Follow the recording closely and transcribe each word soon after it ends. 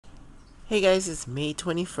Hey guys, it's May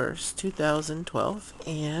 21st, 2012,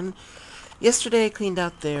 and yesterday I cleaned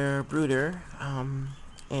out their brooder,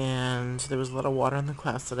 and there was a lot of water on the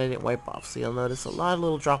glass that I didn't wipe off, so you'll notice a lot of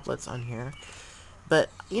little droplets on here. But,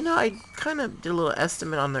 I kind of did a little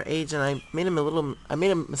estimate on their age, and I made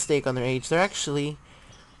a mistake on their age. They're actually,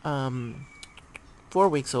 4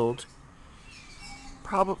 weeks old.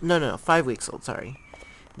 No, 5 weeks old, sorry.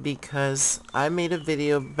 Because I made a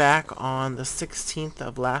video back on the 16th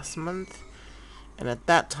of last month, and at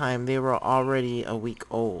that time they were already a week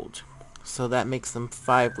old, so that makes them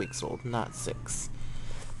 5 weeks old, not 6.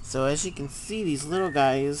 So as you can see, these little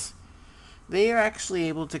guys, they are actually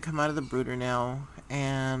able to come out of the brooder now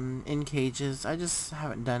and in cages. I just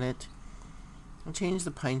haven't done it. I changed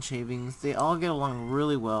the pine shavings. They all get along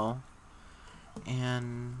really well,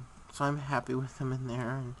 and so I'm happy with them in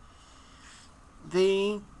there. And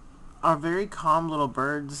they are very calm little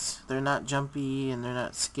birds. They're not jumpy and they're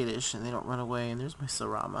not skittish and they don't run away. And there's my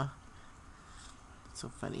Sarama. So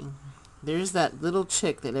funny. There's that little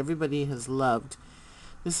chick that everybody has loved.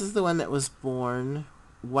 This is the one that was born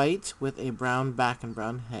white with a brown back and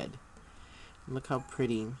brown head. Look how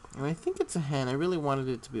pretty. And I think it's a hen. I really wanted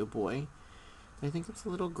it to be a boy. I think it's a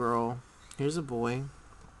little girl. Here's a boy.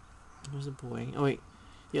 There's a boy. Oh wait.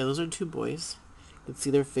 Yeah, those are two boys. You can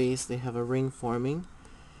see their face. They have a ring forming.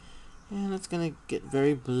 And it's gonna get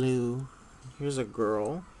very blue. Here's a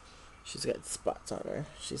girl. She's got spots on her.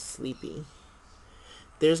 She's sleepy.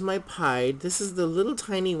 There's my pied. This is the little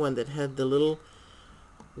tiny one that had the little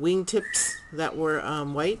wingtips that were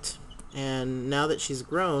white. And now that she's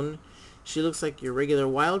grown, she looks like your regular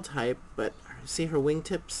wild type, but see her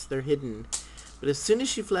wingtips? They're hidden. But as soon as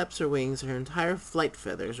she flaps her wings, her entire flight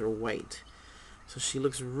feathers are white. So she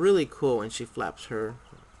looks really cool when she flaps her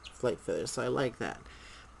flight feathers, so I like that.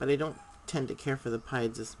 But I don't tend to care for the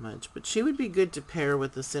pieds as much. But she would be good to pair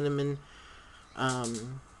with the cinnamon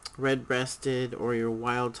red-breasted or your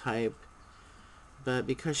wild type. But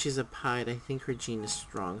because she's a pied, I think her gene is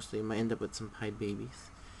strong, so you might end up with some pied babies.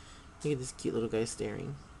 Look at this cute little guy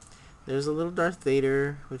staring. There's a little Darth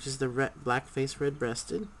Vader, which is the black-faced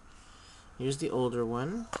red-breasted. Here's the older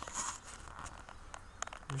one.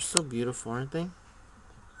 They're so beautiful, aren't they?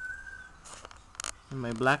 And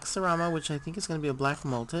my black Sarama, which I think is going to be a black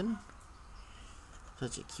molted.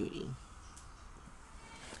 Such a cutie.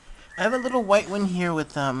 I have a little white one here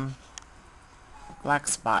with black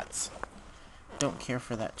spots. Don't care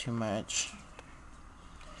for that too much.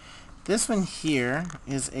 This one here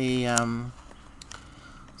is a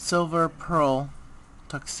silver pearl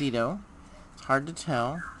tuxedo. It's hard to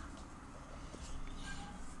tell.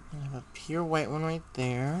 I have a pure white one right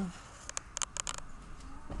there.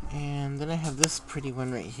 And then I have this pretty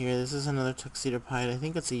one right here. This is another tuxedo pied. I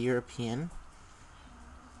think it's a European.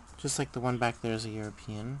 Just like the one back there is a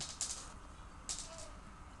European.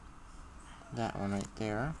 That one right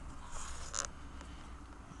there.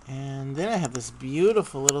 And then I have this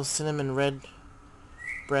beautiful little cinnamon red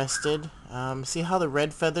breasted. See how the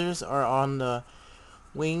red feathers are on the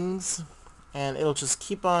wings? And it'll just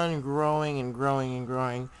keep on growing and growing and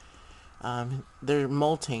growing. They're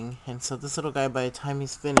molting, and so this little guy, by the time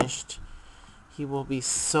he's finished, he will be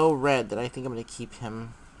so red that I think I'm going to keep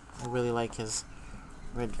him. I really like his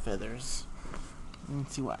red feathers.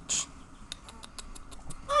 Let's see, watch.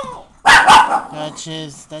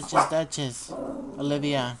 Duchess.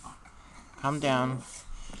 Olivia, calm down.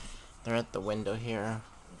 They're at the window here.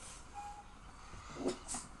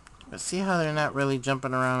 But see how they're not really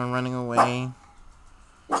jumping around and running away?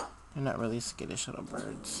 They're not really skittish little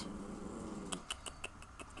birds.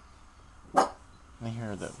 I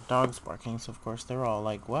hear the dogs barking, so of course they're all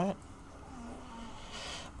like, what?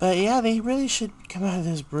 But yeah, they really should come out of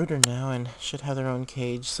this brooder now and should have their own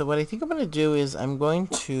cage. So what I think I'm going to do is I'm going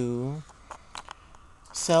to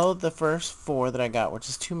sell the first 4 that I got, which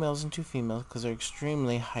is 2 males and 2 females, because they're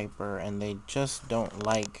extremely hyper and they just don't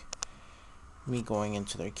like me going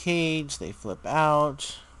into their cage. They flip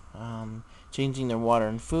out. Changing their water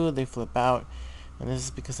and food, they flip out. And this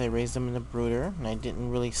is because I raised them in a brooder and I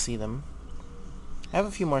didn't really see them. I have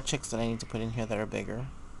a few more chicks that I need to put in here that are bigger.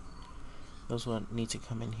 Those will need to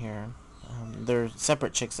come in here. They're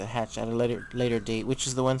separate chicks that hatch at a later date, which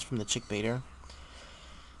is the ones from the chick baiter.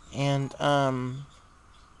 And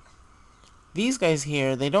these guys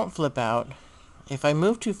here, they don't flip out. If I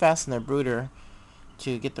move too fast in their brooder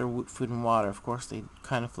to get their food and water, of course they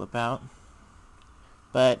kind of flip out.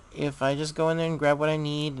 But if I just go in there and grab what I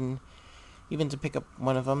need, and even to pick up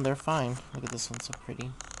one of them, they're fine. Look at this one, so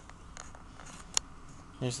pretty.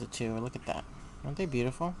 There's the 2. Look at that. Aren't they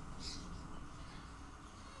beautiful?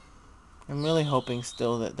 I'm really hoping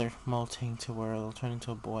still that they're molting to where they'll turn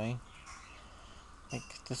into a boy.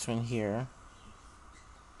 like this one here.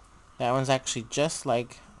 That one's actually just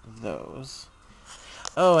like those.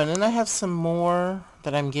 Oh, and then I have some more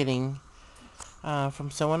that I'm getting from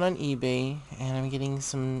someone on eBay, and I'm getting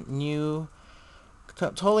some new,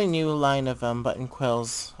 totally new line of button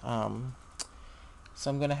quails. So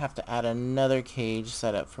I'm gonna have to add another cage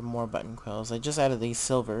setup for more button quails. I just added these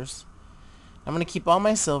silvers. I'm gonna keep all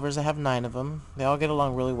my silvers. I have 9 of them. They all get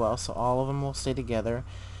along really well, so all of them will stay together.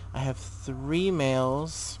 I have 3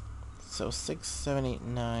 males, so 6, 7, 8,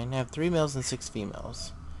 9. I have 3 males and 6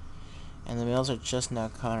 females. And the males are just now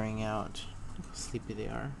coloring out. Look how sleepy they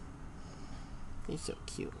are. They're so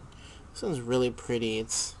cute. This one's really pretty.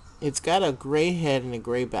 It's got a gray head and a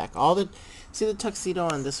gray back. See the tuxedo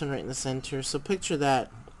on this one right in the center? So picture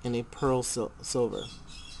that in a pearl silver.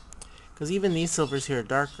 Because even these silvers here are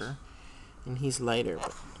darker, and he's lighter,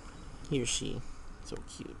 but he or she, so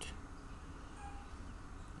cute.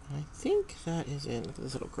 I think that is it. Look at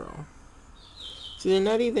this little girl. See, they're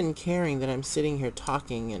not even caring that I'm sitting here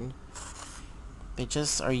talking, and they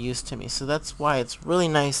just are used to me. So that's why it's really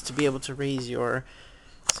nice to be able to raise your,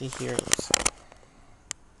 see here,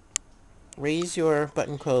 raise your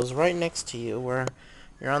button quails right next to you where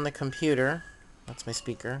you're on the computer. That's my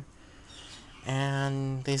speaker.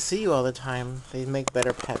 And they see you all the time. They make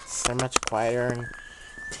better pets. They're much quieter and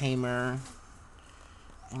tamer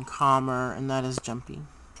and calmer, and that is Jumpy.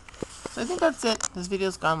 So I think that's it. This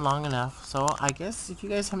video's gone long enough. So I guess if you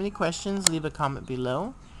guys have any questions, leave a comment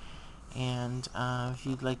below. And if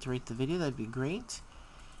you'd like to rate the video, that'd be great.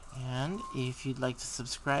 And if you'd like to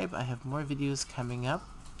subscribe, I have more videos coming up.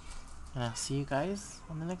 And I'll see you guys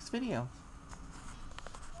on the next video.